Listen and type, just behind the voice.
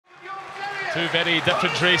Two very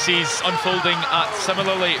different races unfolding at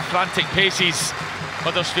similarly frantic paces.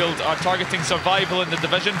 Huddersfield are targeting survival in the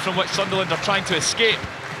division from which Sunderland are trying to escape.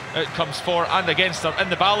 Outcomes for and against are in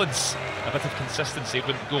the balance. A bit of consistency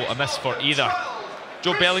wouldn't go amiss for either.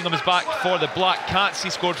 Joe Bellingham is back for the Black Cats. He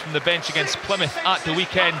scored from the bench against Plymouth at the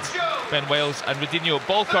weekend. Ben Wells and Radinho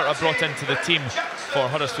Balkert are brought into the team for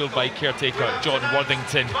Huddersfield by caretaker John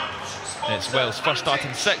Worthington. It's Wells' first start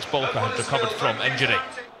in 6. Balkert had recovered from injury.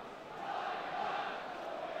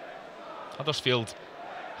 Huddersfield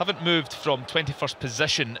haven't moved from 21st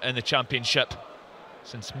position in the Championship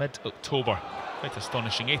since mid-October. Quite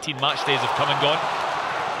astonishing. 18 match days have come and gone.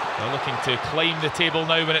 They're looking to climb the table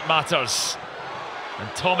now when it matters. And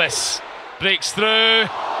Thomas breaks through.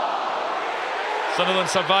 Sunderland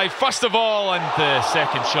survive first of all, and the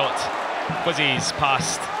second shot whizzes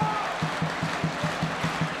past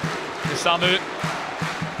to Samu,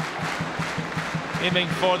 aiming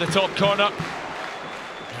for the top corner.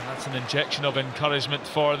 And that's an injection of encouragement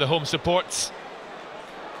for the home supports.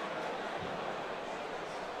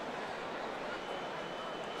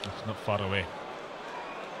 It's not far away.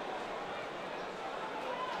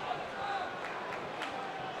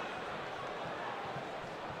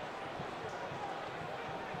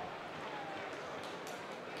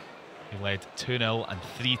 He led 2-0 and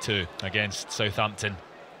 3-2 against Southampton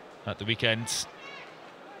at the weekend.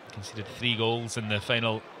 Conceded 3 goals in the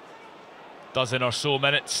final dozen or so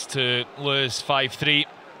minutes to lose 5-3.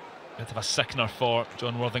 Bit of a sickener for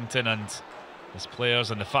John Worthington and his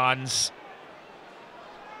players and the fans.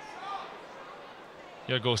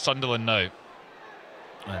 Here goes Sunderland now.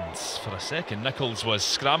 And for a second, Nichols was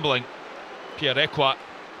scrambling. Pierre Equa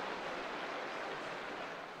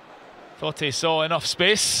thought he saw enough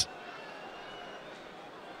space.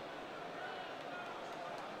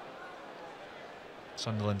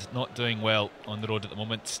 Sunderland not doing well on the road at the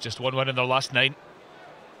moment. Just 1 win in their last 9.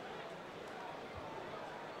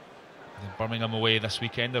 And Birmingham away this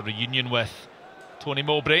weekend, a reunion with Tony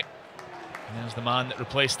Mowbray. And there's the man that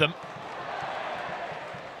replaced him.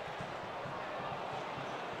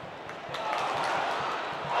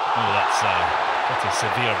 Oh, that's a pretty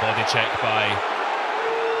severe body check by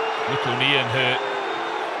Luke O'Neill, who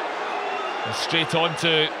is straight on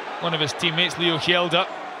to one of his teammates, Leo Hjelde.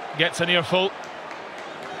 Gets an earful.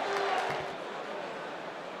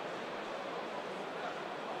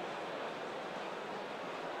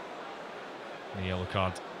 The yellow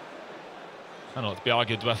card cannot to be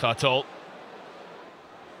argued with at all.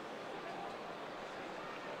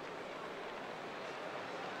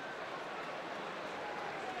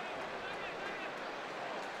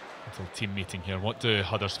 Little team meeting here. What do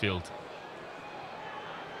Huddersfield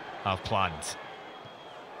have planned?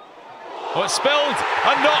 Oh, it's spilled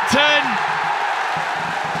and knocked in.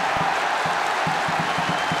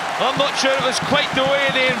 I'm not sure it was quite the way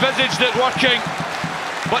they envisaged it working,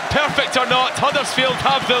 but perfect or not, Huddersfield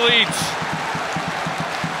have the lead.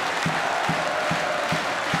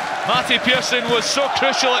 Matty Pearson was so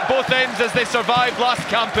crucial at both ends as they survived last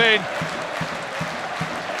campaign.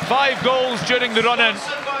 5 goals during the run-in.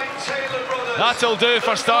 That'll do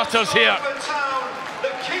for starters here.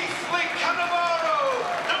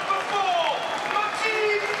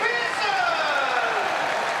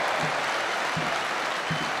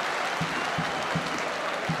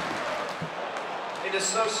 In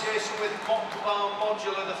association with Mockbar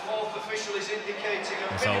Modular, the 4th official is indicating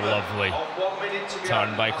it's a lovely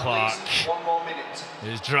turn by Clark.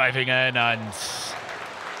 He's driving in, and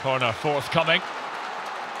corner forthcoming.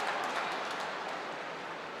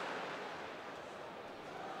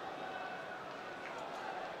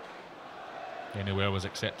 Anywhere was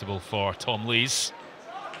acceptable for Tom Lees.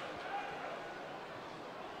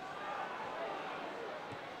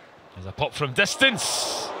 There's a pop from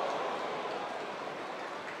distance.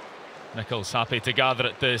 Nichols happy to gather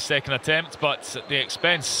at the second attempt, but at the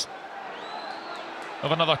expense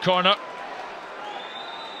of another corner.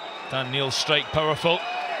 Dan Neal's strike powerful.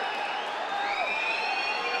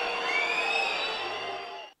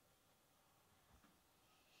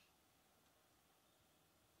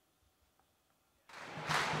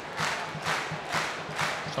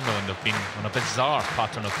 Sunderland have been on a bizarre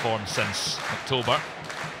pattern of form since October.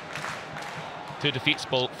 2 defeats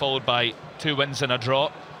followed by 2 wins and a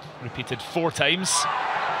draw. Repeated 4 times.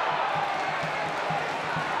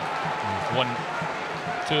 They've won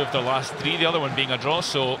 2 of their last 3, the other one being a draw,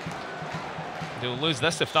 so they'll lose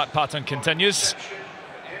this if that pattern continues.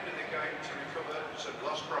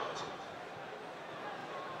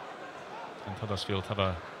 And Huddersfield have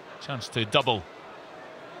a chance to double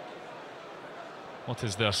what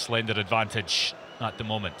is their slender advantage at the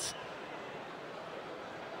moment.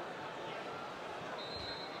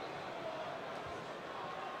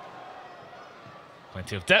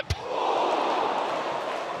 Plenty of dip.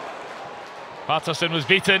 Patterson was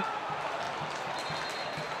beaten.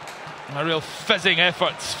 And a real fizzing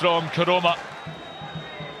efforts from Karoma.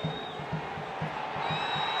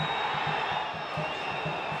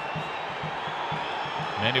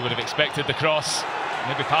 Many would have expected the cross.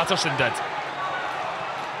 Maybe Patterson did.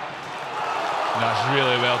 And that's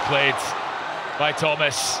really well played by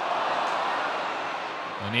Thomas.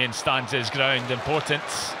 And Ian stands his ground. Important,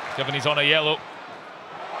 given he's on a yellow.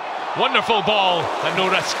 Wonderful ball, and no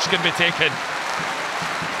risks can be taken.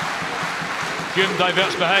 Hume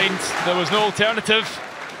diverts behind. There was no alternative.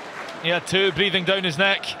 He had two breathing down his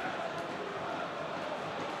neck.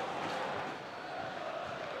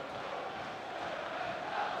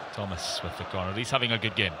 Thomas with the corner. He's having a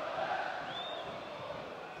good game.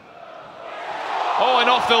 Oh, and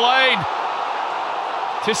off the line.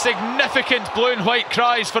 To significant blue and white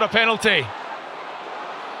cries for a penalty.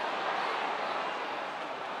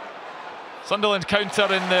 Sunderland counter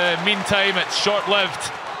in the meantime, it's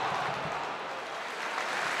short-lived.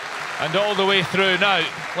 And all the way through now.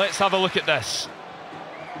 Let's have a look at this.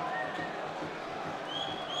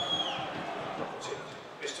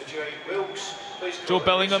 Joe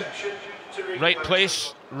Billingham, right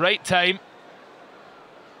place, right time.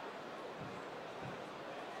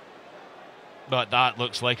 But that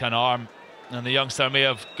looks like an arm, and the youngster may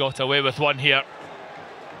have got away with one here.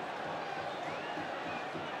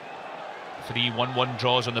 3-1-1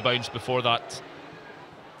 draws on the bounce before that.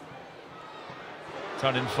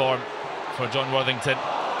 Turn in form for John Worthington.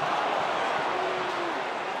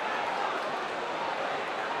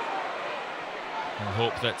 I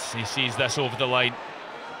hope that he sees this over the line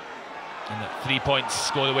and that 3 points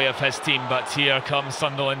go the way of his team. But here comes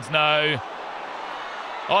Sunderland now.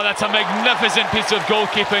 Oh, that's a magnificent piece of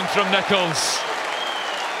goalkeeping from Nichols.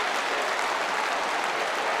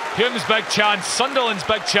 Hume's big chance, Sunderland's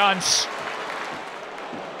big chance.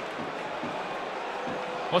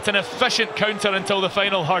 What an efficient counter until the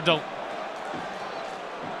final hurdle.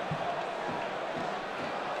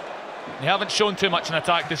 They haven't shown too much in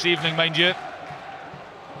attack this evening, mind you.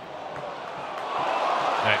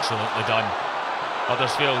 Excellently done.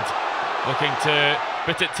 Huddersfield looking to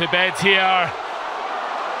put it to bed here.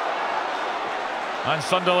 And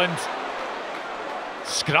Sunderland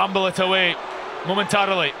scramble it away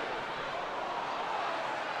momentarily.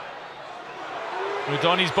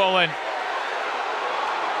 Rudoni's ball in.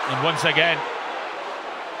 And once again.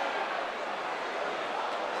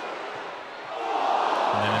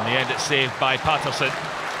 And then in the end it's saved by Patterson.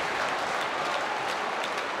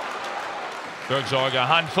 Bergzorg a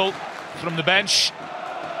handful from the bench.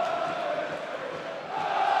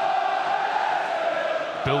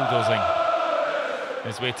 Bulldozing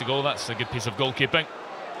his way to goal. That's a good piece of goalkeeping.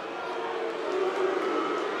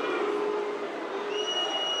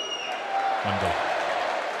 Wendell.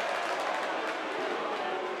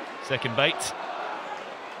 Second bite.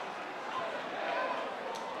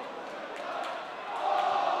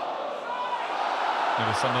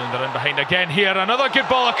 Maybe Sunderland are in behind again here. Another good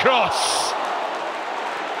ball across.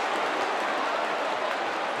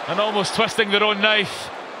 And almost twisting their own knife.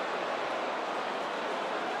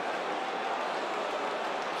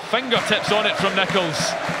 Fingertips on it from Nichols.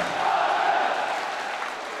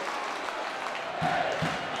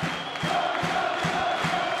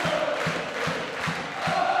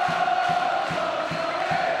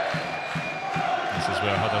 This is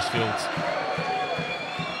where Huddersfield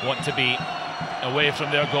want to be, away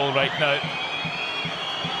from their goal right now.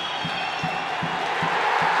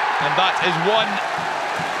 And that is one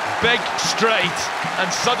big stride,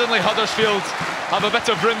 and suddenly Huddersfield have a bit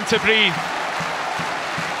of room to breathe.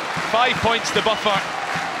 5 points to buffer,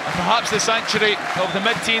 and perhaps the sanctuary of the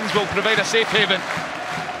mid-teens will provide a safe haven.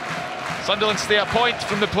 Sunderland stay a point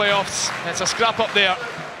from the playoffs. It's a scrap up there.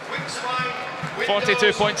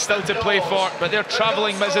 42 points still to play for, but their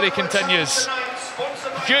travelling misery continues.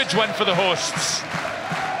 Huge win for the hosts.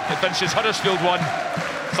 It finishes Huddersfield 1,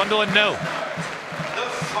 Sunderland 0.